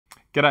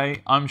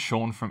G'day, I'm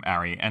Sean from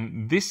ARRI,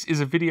 and this is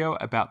a video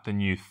about the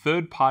new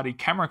third-party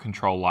camera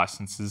control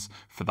licenses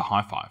for the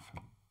Hi-5.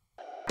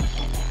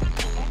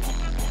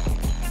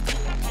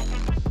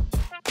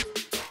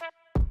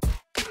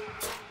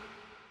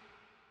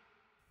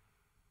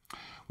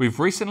 We've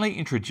recently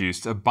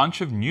introduced a bunch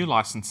of new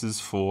licenses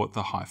for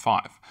the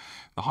Hi-5.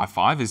 The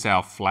Hi-5 is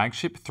our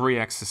flagship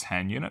 3-axis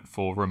hand unit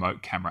for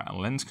remote camera and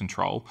lens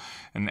control,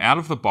 and out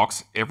of the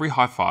box, every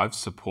Hi-5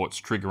 supports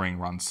triggering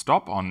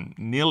run-stop on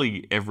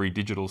nearly every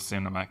digital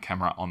cinema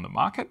camera on the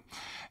market,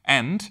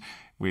 and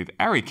with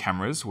ARRI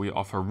cameras, we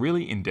offer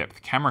really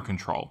in-depth camera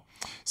control.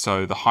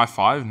 So the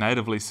Hi-5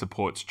 natively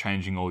supports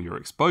changing all your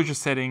exposure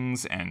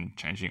settings and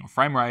changing your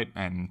frame rate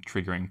and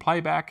triggering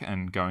playback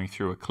and going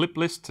through a clip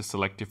list to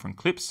select different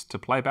clips to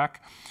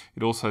playback.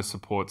 It also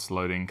supports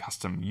loading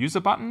custom user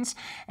buttons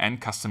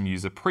and custom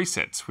user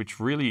presets, which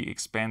really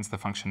expands the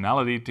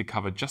functionality to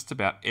cover just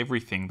about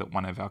everything that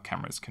one of our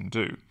cameras can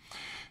do.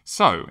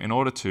 So, in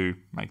order to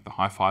make the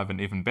Hi-5 an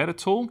even better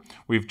tool,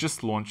 we've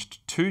just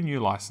launched 2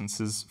 new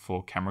licenses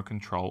for camera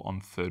control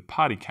on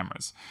third-party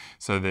cameras.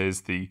 So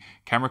there's the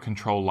camera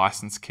control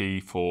license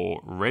key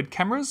for RED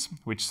cameras,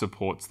 which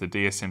supports the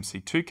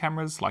DSMC2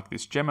 cameras like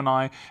this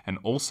Gemini, and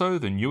also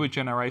the newer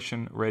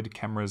generation RED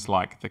cameras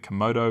like the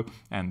Komodo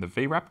and the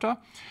V-Raptor.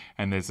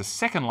 And there's a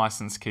second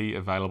license key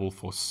available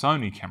for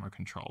Sony camera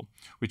control,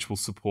 which will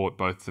support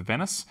both the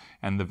Venice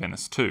and the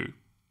Venice 2.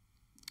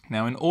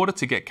 Now, in order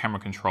to get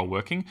camera control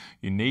working,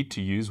 you need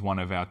to use one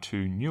of our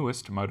 2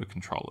 newest motor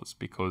controllers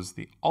because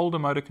the older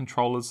motor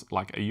controllers,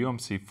 like a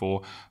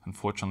UMC4,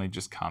 unfortunately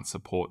just can't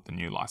support the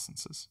new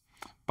licenses.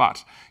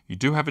 But you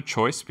do have a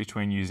choice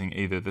between using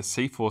either the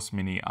cforce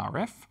Mini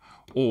RF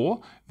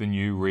or the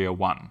new RED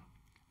 1.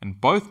 And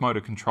both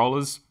motor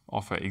controllers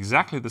offer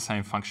exactly the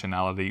same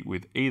functionality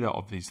with either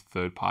of these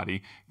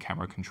third-party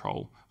camera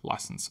control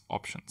license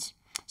options.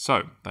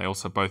 So they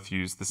also both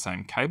use the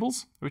same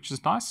cables, which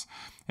is nice.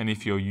 And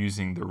if you're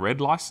using the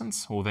RED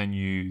license, well then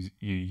you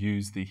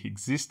use the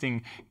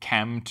existing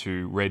cam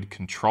to RED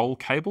control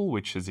cable,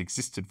 which has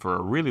existed for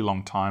a really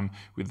long time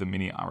with the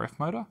Mini RF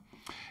motor.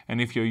 And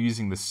if you're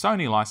using the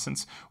Sony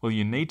license, well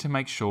you need to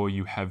make sure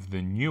you have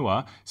the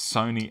newer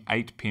Sony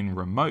 8-pin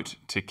remote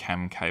to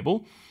cam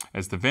cable,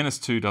 as the Venice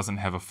 2 doesn't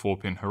have a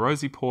 4-pin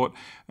Hirose port,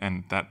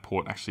 and that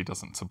port actually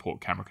doesn't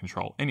support camera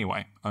control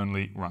anyway,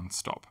 only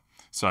run-stop.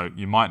 So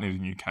you might need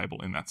a new cable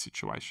in that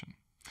situation.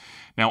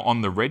 Now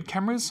on the RED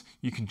cameras,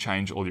 you can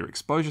change all your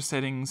exposure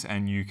settings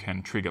and you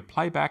can trigger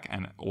playback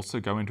and also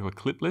go into a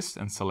clip list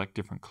and select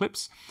different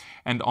clips.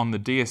 And on the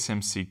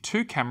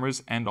DSMC2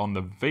 cameras and on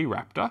the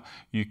V-Raptor,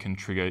 you can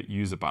trigger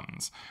user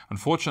buttons.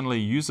 Unfortunately,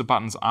 user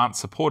buttons aren't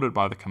supported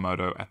by the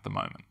Komodo at the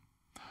moment.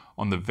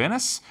 On the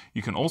Venice,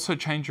 you can also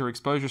change your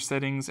exposure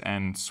settings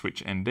and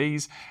switch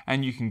NDs,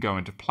 and you can go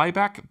into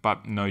playback,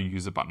 but no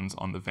user buttons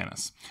on the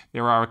Venice.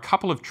 There are a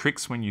couple of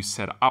tricks when you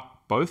set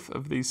up both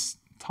of these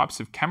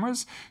types of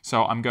cameras,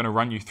 so I'm going to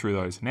run you through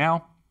those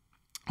now.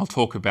 I'll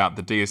talk about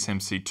the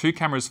DSMC2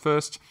 cameras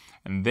first,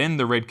 and then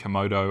the RED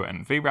Komodo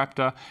and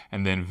V-Raptor,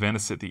 and then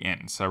Venice at the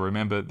end. So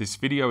remember, this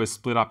video is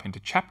split up into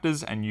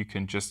chapters, and you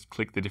can just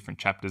click the different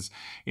chapters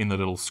in the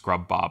little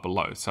scrub bar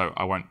below. So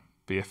I won't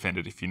be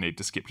offended if you need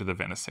to skip to the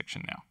Venice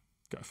section now.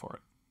 Go for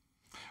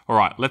it. All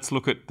right, let's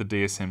look at the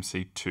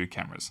DSMC2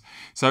 cameras.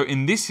 So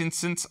in this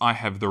instance, I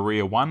have the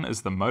RED 1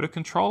 as the motor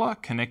controller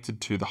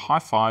connected to the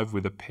Hi-5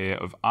 with a pair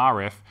of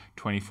RF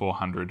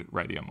 2400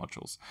 radio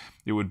modules.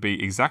 It would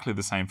be exactly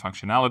the same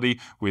functionality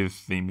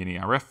with the Mini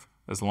RF,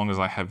 as long as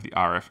I have the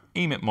RF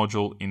emit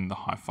module in the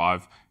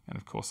Hi-5, and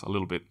of course a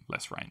little bit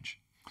less range.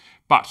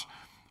 But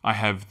I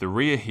have the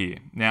rear here.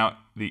 Now,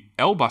 the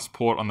L-bus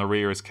port on the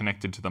rear is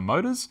connected to the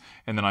motors,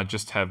 and then I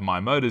just have my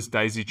motors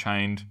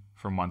daisy-chained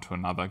from one to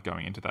another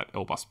going into that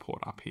L-bus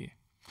port up here.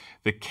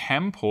 The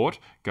cam port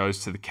goes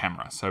to the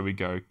camera. So we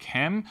go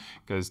cam,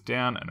 goes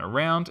down and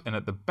around, and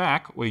at the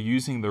back we're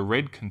using the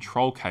RED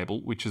control cable,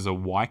 which is a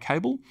Y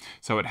cable.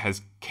 So it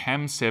has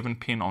cam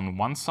 7-pin on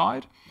one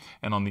side,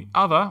 and on the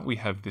other we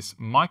have this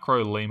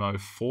micro LEMO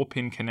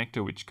 4-pin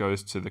connector which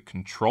goes to the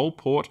control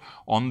port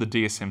on the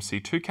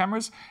DSMC2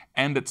 cameras,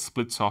 and it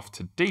splits off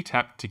to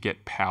DTAP to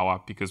get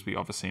power because we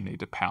obviously need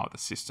to power the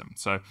system.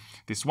 So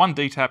this one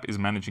DTAP is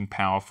managing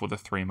power for the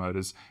 3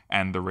 motors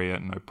and the rear,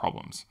 no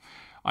problems.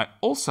 I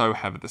also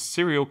have the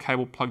serial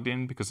cable plugged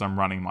in because I'm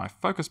running my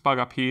focus bug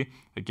up here,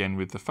 again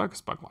with the focus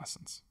bug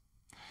license.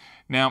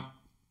 Now,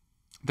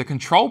 the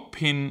control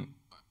pin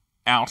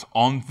out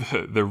on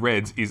the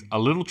REDs is a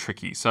little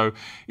tricky. So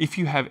if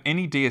you have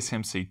any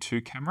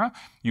DSMC2 camera,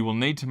 you will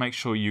need to make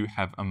sure you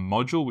have a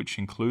module which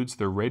includes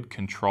the RED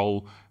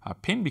control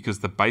pin, because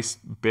the base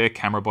bare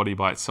camera body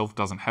by itself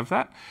doesn't have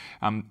that.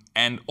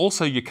 And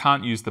also you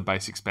can't use the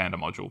base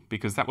expander module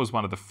because that was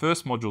one of the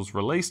first modules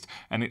released,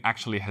 and it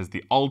actually has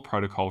the old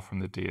protocol from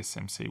the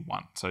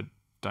DSMC1. So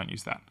don't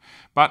use that.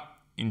 But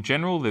in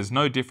general, there's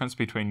no difference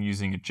between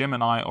using a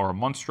Gemini or a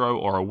Monstro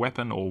or a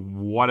Weapon or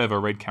whatever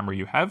RED camera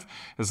you have,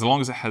 as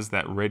long as it has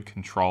that RED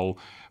control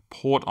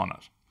port on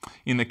it.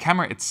 In the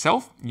camera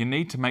itself, you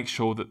need to make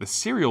sure that the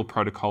serial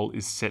protocol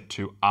is set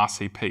to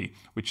RCP,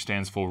 which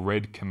stands for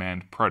RED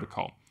Command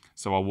Protocol.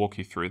 So I'll walk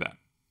you through that.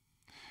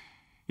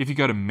 If you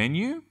go to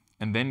Menu,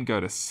 and then go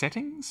to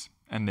Settings,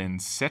 and then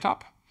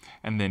Setup,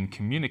 and then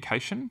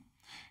Communication,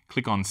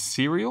 click on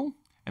Serial,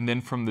 and then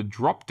from the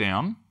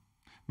drop-down,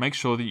 make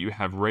sure that you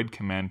have RED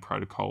Command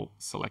Protocol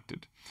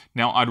selected.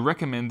 Now, I'd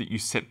recommend that you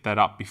set that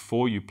up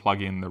before you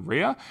plug in the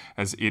rear,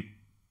 as it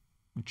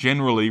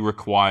generally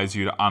requires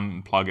you to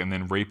unplug and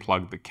then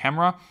replug the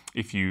camera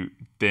if you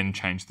then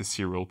change the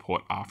serial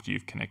port after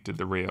you've connected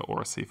the rear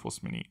or a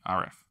cforce Mini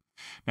RF.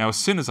 Now, as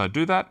soon as I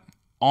do that,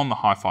 on the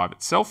Hi-5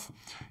 itself,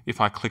 if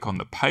I click on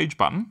the Page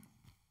button,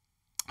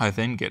 I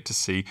then get to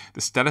see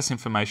the status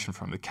information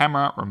from the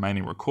camera,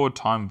 remaining record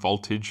time,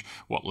 voltage,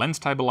 what lens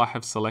table I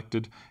have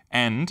selected,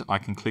 and I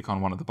can click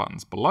on one of the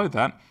buttons below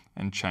that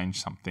and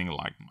change something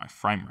like my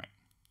frame rate.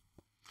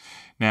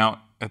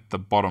 Now, at the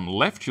bottom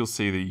left, you'll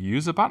see the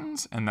user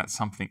buttons, and that's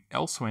something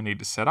else we need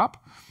to set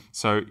up.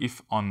 So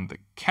if on the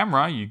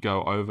camera, you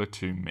go over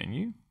to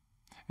Menu,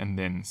 and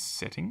then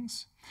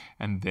Settings,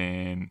 and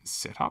then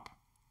Setup,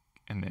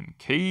 and then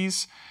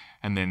Keys,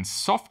 and then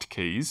Soft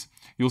Keys,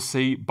 you'll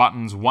see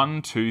buttons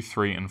 1, 2,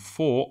 3, and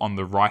 4 on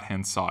the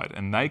right-hand side,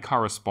 and they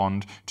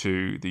correspond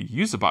to the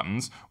user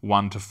buttons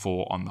 1 to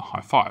 4 on the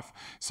Hi-5.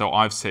 So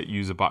I've set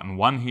user button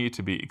 1 here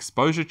to be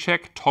exposure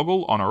check,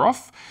 toggle on or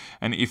off,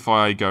 and if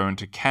I go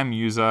into Cam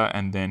User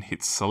and then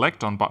hit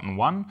Select on button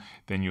 1,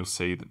 then you'll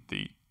see that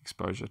the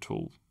exposure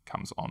tool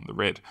comes on the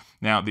red.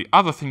 Now, the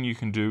other thing you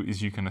can do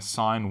is you can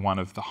assign one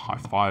of the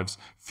Hi-5's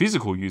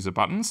physical user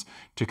buttons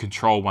to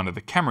control one of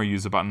the camera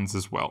user buttons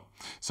as well.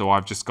 So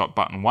I've just got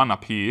button 1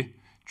 up here,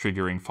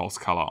 triggering false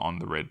color on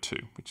the RED 2,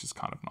 which is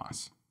kind of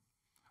nice.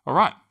 All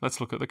right,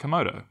 let's look at the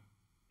Komodo.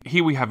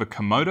 Here we have a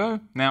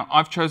Komodo. Now,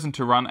 I've chosen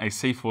to run a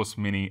cforce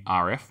Mini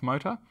RF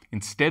motor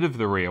instead of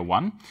the rear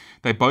one.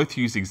 They both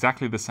use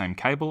exactly the same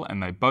cable,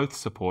 and they both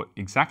support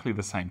exactly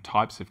the same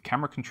types of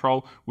camera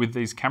control with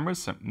these cameras,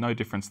 so no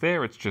difference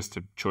there. It's just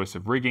a choice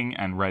of rigging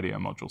and radio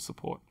module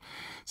support.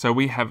 So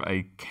we have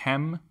a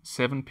CAM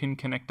 7-pin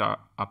connector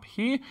up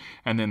here,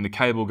 and then the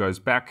cable goes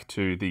back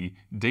to the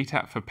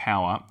DTAP for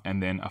power,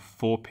 and then a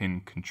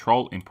 4-pin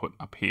control input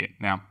up here.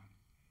 Now,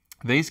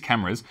 these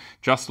cameras,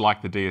 just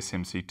like the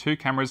DSMC2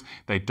 cameras,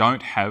 they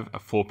don't have a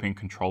 4-pin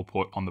control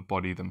port on the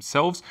body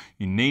themselves.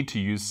 You need to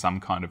use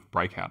some kind of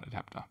breakout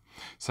adapter.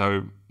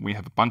 So we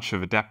have a bunch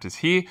of adapters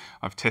here.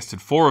 I've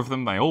tested 4 of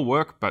them. They all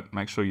work, but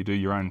make sure you do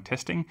your own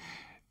testing.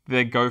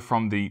 They go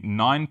from the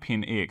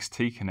 9-pin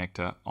EXT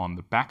connector on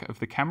the back of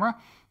the camera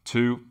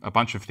to a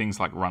bunch of things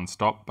like run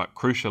stop, but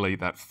crucially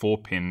that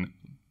 4-pin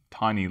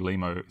tiny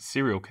LEMO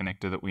serial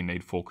connector that we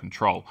need for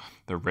control,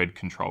 the RED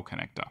control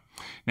connector.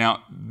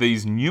 Now,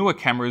 these newer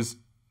cameras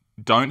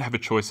don't have a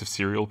choice of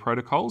serial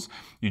protocols.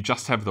 You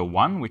just have the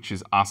one, which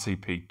is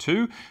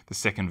RCP2, the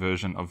second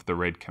version of the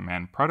RED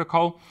command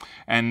protocol.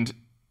 And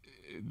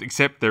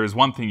except there is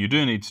one thing you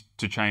do need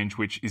to change,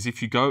 which is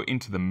if you go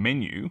into the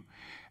menu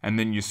and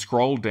then you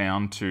scroll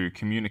down to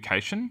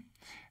communication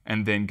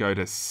and then go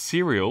to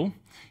serial,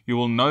 you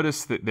will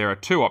notice that there are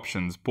 2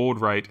 options, baud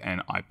rate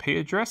and IP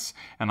address,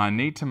 and I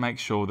need to make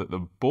sure that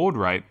the baud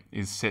rate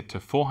is set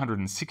to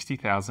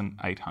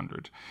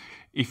 460,800.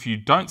 If you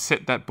don't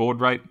set that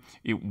baud rate,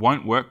 it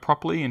won't work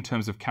properly in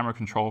terms of camera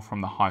control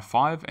from the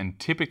Hi-5, and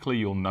typically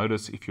you'll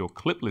notice if your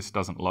clip list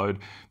doesn't load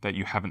that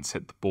you haven't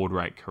set the baud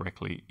rate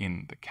correctly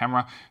in the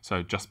camera,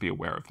 so just be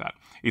aware of that.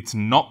 It's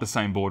not the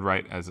same baud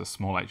rate as a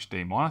small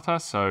HD monitor,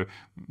 so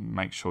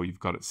make sure you've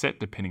got it set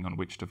depending on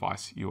which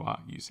device you are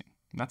using.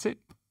 And that's it.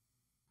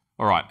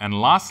 All right, and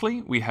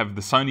lastly, we have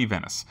the Sony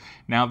Venice.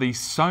 Now, the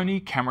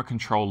Sony camera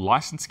control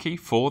license key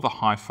for the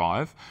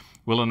Hi-5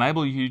 will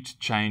enable you to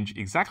change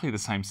exactly the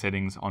same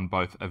settings on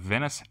both a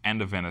Venice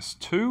and a Venice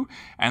 2,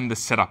 and the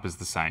setup is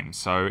the same.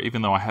 So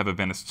even though I have a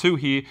Venice 2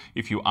 here,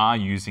 if you are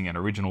using an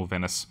original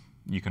Venice,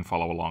 you can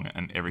follow along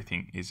and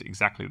everything is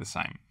exactly the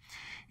same.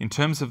 In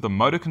terms of the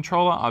motor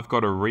controller, I've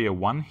got a rear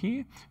 1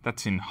 here.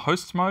 That's in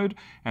host mode,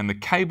 and the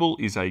cable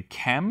is a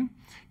CAM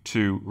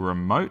to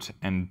remote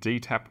and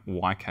DTAP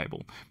Y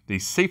cable. The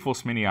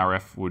cforce Mini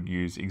RF would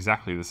use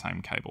exactly the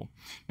same cable.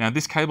 Now,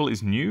 this cable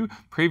is new.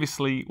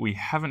 Previously, we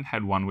haven't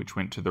had one which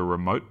went to the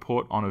remote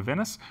port on a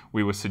Venice.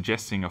 We were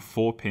suggesting a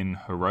 4-pin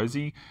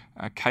Hirose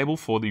cable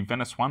for the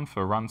Venice 1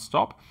 for run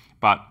stop,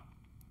 but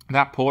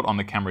that port on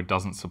the camera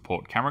doesn't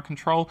support camera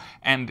control,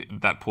 and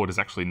that port is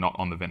actually not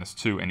on the Venice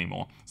 2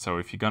 anymore. So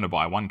if you're going to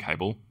buy one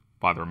cable,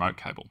 buy the remote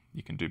cable.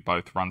 You can do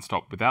both run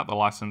stop without the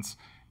license,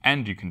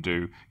 and you can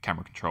do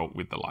camera control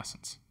with the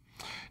license.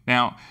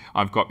 Now,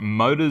 I've got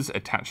motors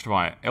attached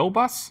via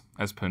L-bus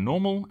as per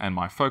normal, and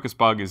my focus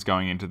bug is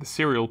going into the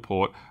serial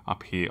port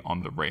up here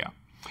on the rear.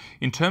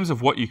 In terms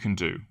of what you can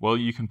do, well,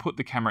 you can put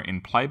the camera in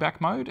playback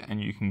mode,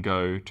 and you can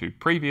go to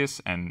previous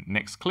and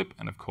next clip,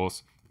 and of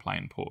course, play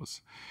and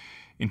pause.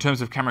 In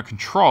terms of camera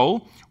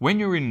control, when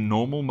you're in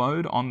normal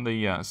mode on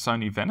the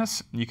Sony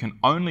Venice, you can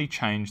only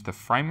change the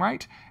frame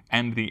rate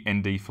and the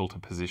ND filter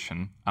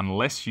position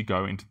unless you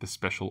go into the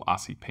special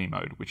RCP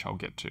mode, which I'll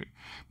get to.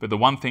 But the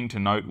one thing to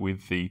note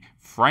with the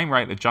frame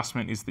rate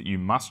adjustment is that you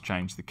must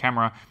change the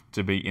camera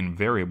to be in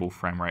variable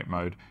frame rate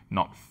mode,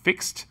 not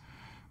fixed,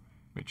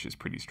 which is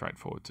pretty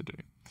straightforward to do.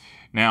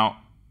 Now,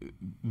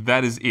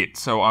 that is it.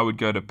 So I would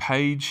go to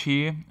page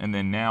here, and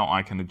then now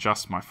I can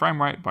adjust my frame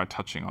rate by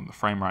touching on the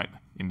frame rate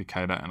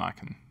indicator, and I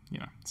can,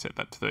 set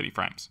that to 30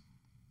 frames.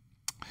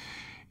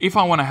 If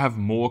I want to have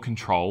more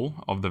control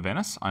of the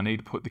Venice, I need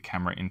to put the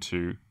camera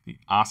into the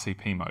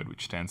RCP mode,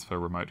 which stands for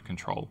remote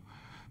control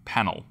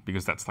panel,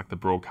 because that's like the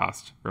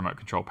broadcast remote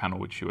control panel,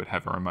 which you would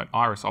have a remote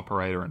iris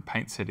operator and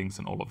paint settings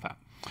and all of that.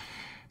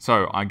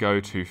 So I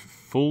go to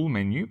full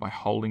menu by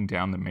holding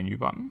down the menu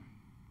button,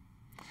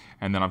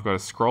 and then I've got to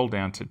scroll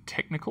down to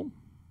technical,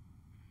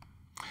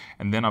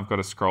 and then I've got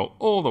to scroll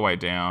all the way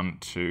down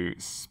to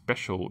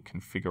special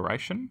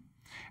configuration,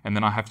 and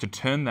then I have to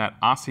turn that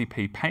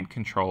RCP paint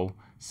control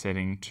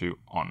setting to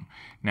on.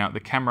 Now the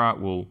camera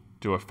will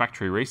do a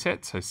factory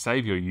reset, so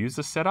save your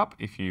user setup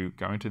if you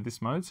go into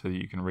this mode so that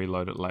you can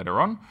reload it later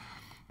on.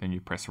 Then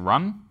you press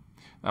run.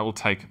 That will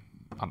take,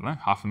 I don't know,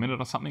 half a minute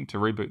or something to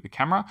reboot the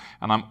camera,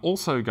 and I'm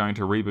also going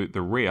to reboot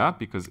the rear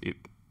because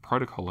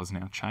protocol has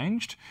now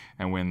changed,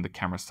 and when the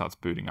camera starts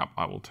booting up,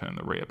 I will turn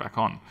the rear back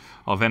on.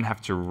 I'll then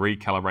have to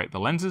recalibrate the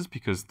lenses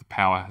because the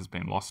power has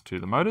been lost to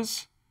the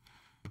motors.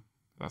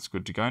 That's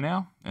good to go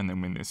now. And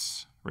then when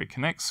this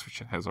reconnects,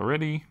 which it has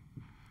already,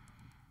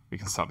 we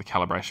can start the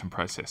calibration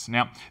process.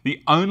 Now,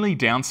 the only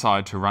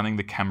downside to running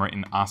the camera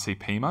in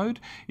RCP mode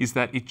is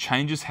that it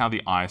changes how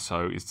the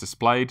ISO is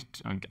displayed,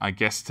 I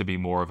guess to be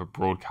more of a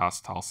broadcast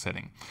style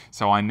setting.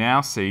 So I now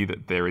see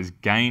that there is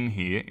gain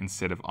here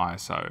instead of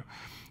ISO.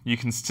 You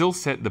can still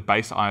set the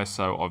base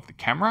ISO of the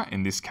camera.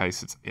 In this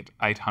case, it's at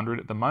 800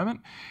 at the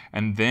moment.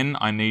 And then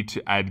I need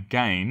to add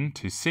gain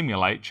to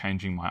simulate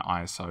changing my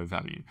ISO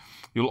value.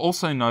 You'll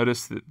also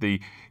notice that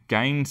the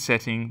gain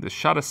setting, the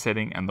shutter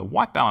setting, and the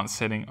white balance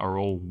setting are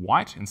all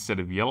white instead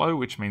of yellow,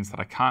 which means that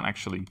I can't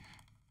actually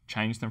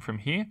change them from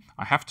here.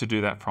 I have to do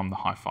that from the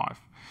Hi-5.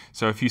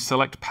 So if you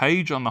select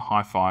page on the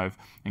Hi-5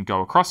 and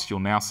go across, you'll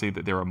now see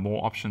that there are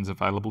more options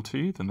available to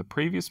you than the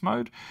previous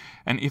mode.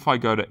 And if I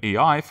go to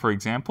EI, for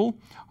example,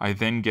 I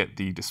then get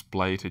the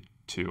display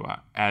to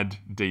add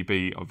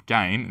dB of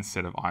gain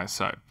instead of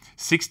ISO.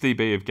 6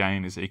 dB of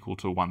gain is equal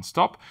to 1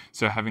 stop,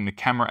 so having the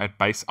camera at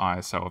base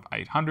ISO of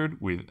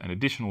 800 with an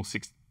additional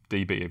 6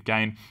 dB of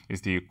gain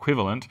is the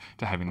equivalent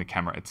to having the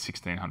camera at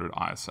 1600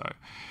 ISO.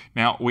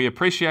 Now, we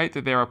appreciate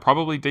that there are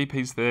probably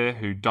DPs there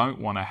who don't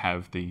want to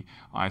have the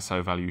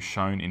ISO value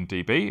shown in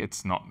dB.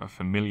 It's not a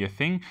familiar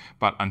thing,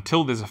 but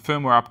until there's a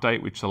firmware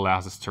update which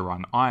allows us to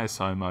run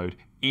ISO mode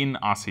in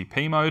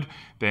RCP mode,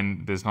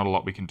 then there's not a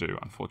lot we can do,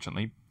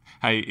 unfortunately.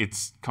 Hey,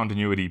 it's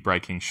continuity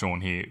breaking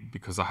Sean here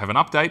because I have an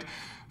update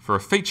for a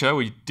feature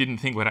we didn't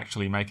think would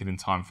actually make it in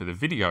time for the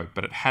video,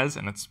 but it has,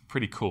 and it's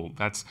pretty cool.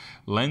 That's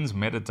lens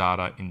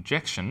metadata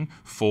injection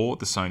for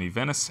the Sony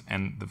Venice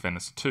and the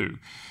Venice 2.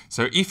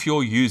 So if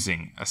you're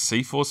using a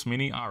cforce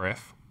Mini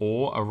RF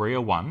or a RED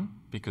 1,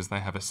 because they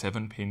have a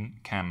 7-pin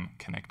CAM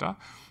connector,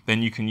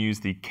 then you can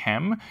use the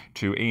CAM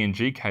to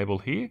ENG cable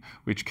here,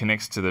 which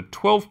connects to the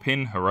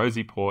 12-pin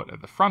Hirose port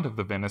at the front of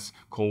the Venice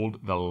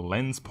called the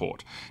lens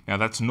port. Now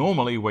that's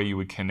normally where you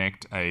would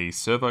connect a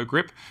servo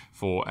grip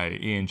for a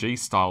ENG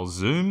style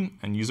zoom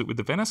and use it with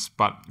the Venice,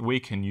 but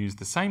we can use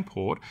the same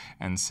port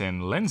and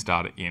send lens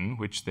data in,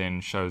 which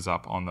then shows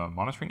up on the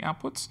monitoring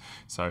outputs.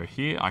 So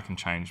here I can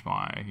change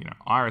my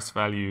iris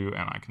value,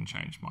 and I can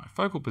change my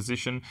focal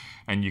position,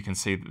 and you can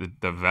see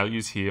that the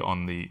values here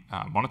on the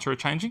monitor are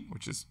changing,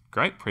 which is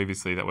great.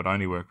 Previously that would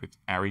only work with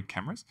ARRI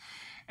cameras.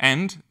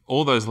 And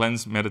all those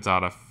lens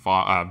metadata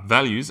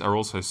values are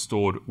also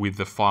stored with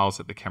the files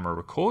that the camera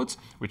records,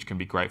 which can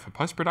be great for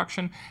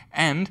post-production,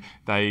 and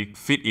they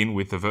fit in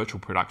with the virtual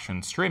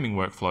production streaming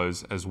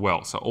workflows as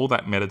well. So all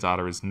that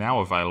metadata is now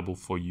available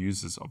for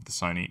users of the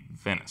Sony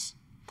Venice.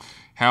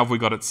 How have we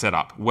got it set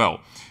up?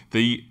 Well,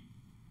 the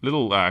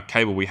little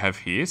cable we have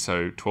here,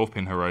 so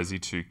 12-pin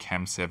Hirose to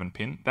CAM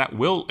 7-pin, that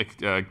will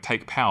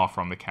take power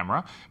from the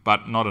camera,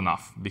 but not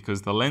enough,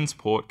 because the lens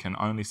port can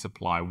only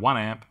supply 1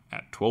 amp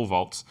at 12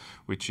 volts,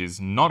 which is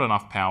not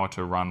enough power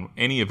to run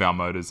any of our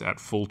motors at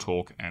full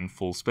torque and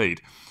full speed.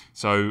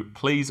 So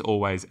please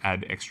always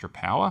add extra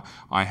power.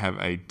 I have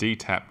a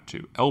D-tap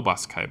to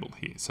L-bus cable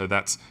here. So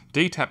that's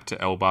D-tap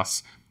to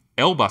L-bus,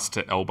 L-bus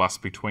to L-bus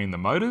between the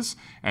motors,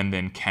 and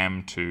then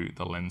CAM to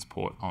the lens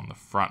port on the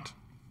front.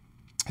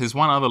 There's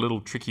one other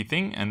little tricky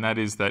thing, and that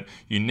is that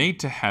you need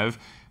to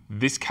have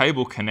this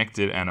cable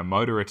connected and a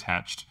motor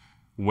attached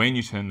when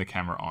you turn the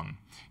camera on.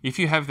 If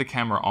you have the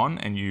camera on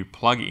and you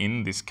plug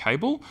in this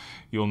cable,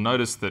 you'll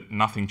notice that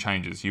nothing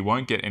changes. You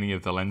won't get any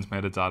of the lens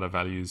metadata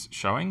values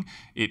showing.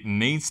 It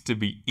needs to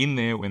be in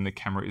there when the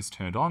camera is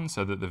turned on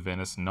so that the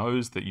Venice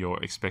knows that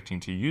you're expecting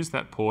to use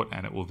that port,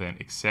 and it will then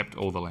accept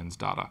all the lens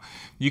data.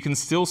 You can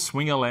still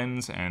swing a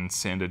lens and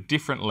send a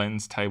different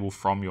lens table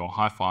from your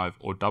Hi-5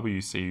 or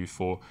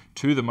WCU4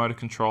 to the motor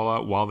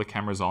controller while the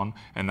camera's on,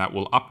 and that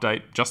will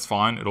update just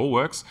fine. It all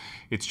works.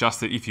 It's just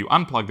that if you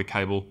unplug the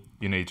cable,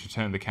 you need to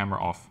turn the camera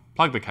off,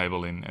 plug the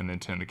cable in, and then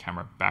turn the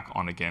camera back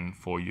on again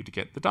for you to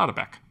get the data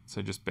back.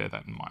 So just bear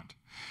that in mind.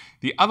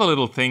 The other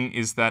little thing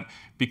is that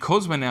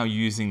because we're now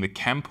using the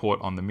cam port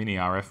on the Mini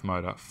RF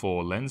motor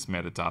for lens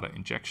metadata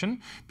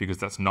injection, because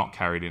that's not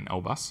carried in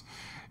LBus,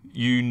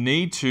 you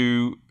need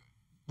to,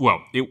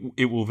 well,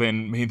 it will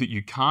then mean that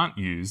you can't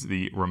use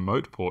the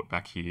remote port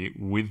back here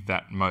with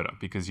that motor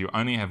because you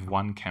only have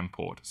one cam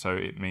port. So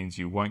it means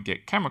you won't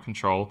get camera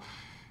control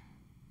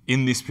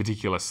in this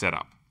particular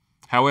setup.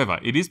 However,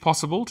 it is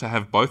possible to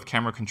have both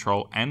camera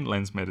control and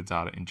lens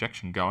metadata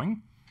injection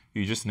going.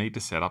 You just need to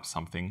set up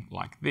something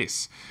like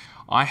this.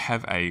 I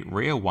have a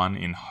Rear 1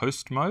 in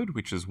host mode,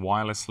 which is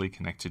wirelessly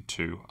connected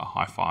to a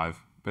Hi-5,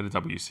 but a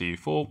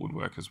WCU4 would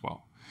work as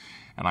well.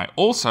 And I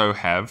also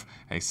have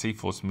a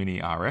cforce Mini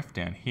RF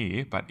down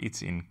here, but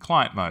it's in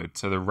client mode.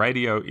 So the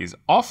radio is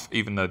off,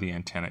 even though the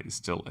antenna is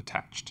still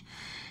attached.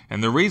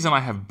 And the reason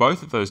I have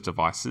both of those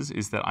devices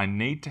is that I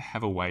need to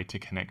have a way to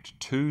connect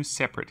two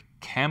separate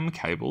cam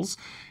cables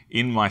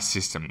in my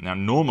system. Now,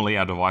 normally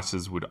our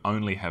devices would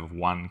only have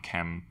one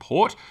cam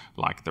port,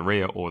 like the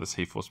Rear or the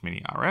cforce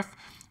Mini RF,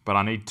 but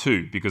I need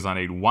two because I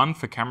need one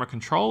for camera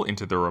control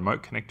into the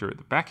remote connector at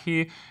the back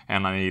here,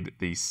 and I need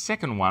the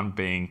second one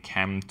being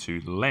cam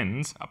to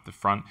lens up the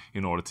front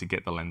in order to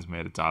get the lens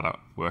metadata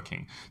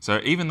working.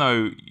 So even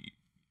though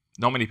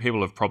not many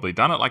people have probably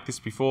done it like this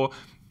before,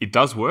 it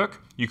does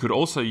work. You could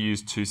also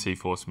use two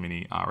cforce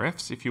Mini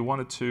RFs if you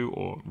wanted to,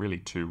 or really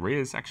two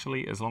Rears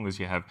actually. As long as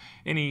you have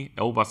any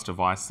LBus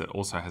device that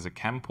also has a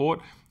cam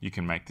port, you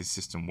can make this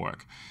system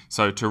work.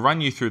 So to run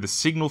you through the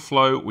signal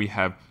flow, we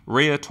have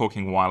Rear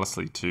talking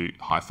wirelessly to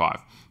Hi-5.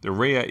 The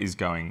Rear is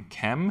going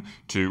cam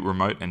to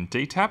remote and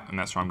DTAP, and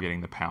that's where I'm getting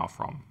the power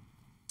from.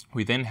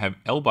 We then have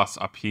LBus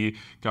up here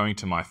going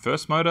to my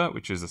first motor,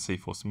 which is a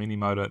cforce Mini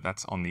motor.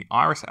 That's on the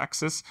iris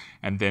axis,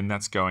 and then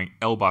that's going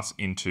LBus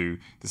into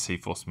the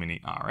cforce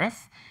Mini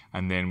RF.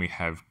 And then we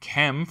have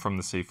cam from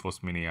the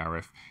cforce Mini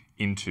RF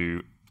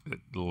into the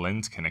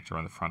lens connector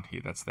on the front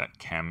here. That's that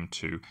cam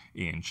to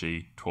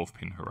ENG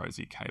 12-pin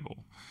Hirose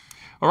cable.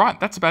 All right,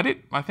 that's about it,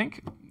 I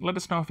think. Let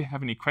us know if you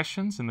have any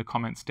questions in the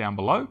comments down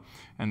below.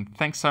 And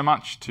thanks so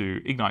much to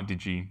Ignite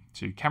Digi,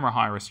 to Camera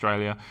Hire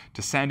Australia,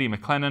 to Sandy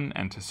McLennan,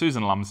 and to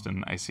Susan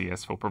Lumsden,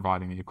 ACS, for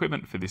providing the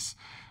equipment for this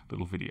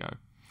little video.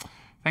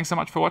 Thanks so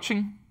much for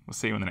watching. We'll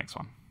see you in the next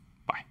one.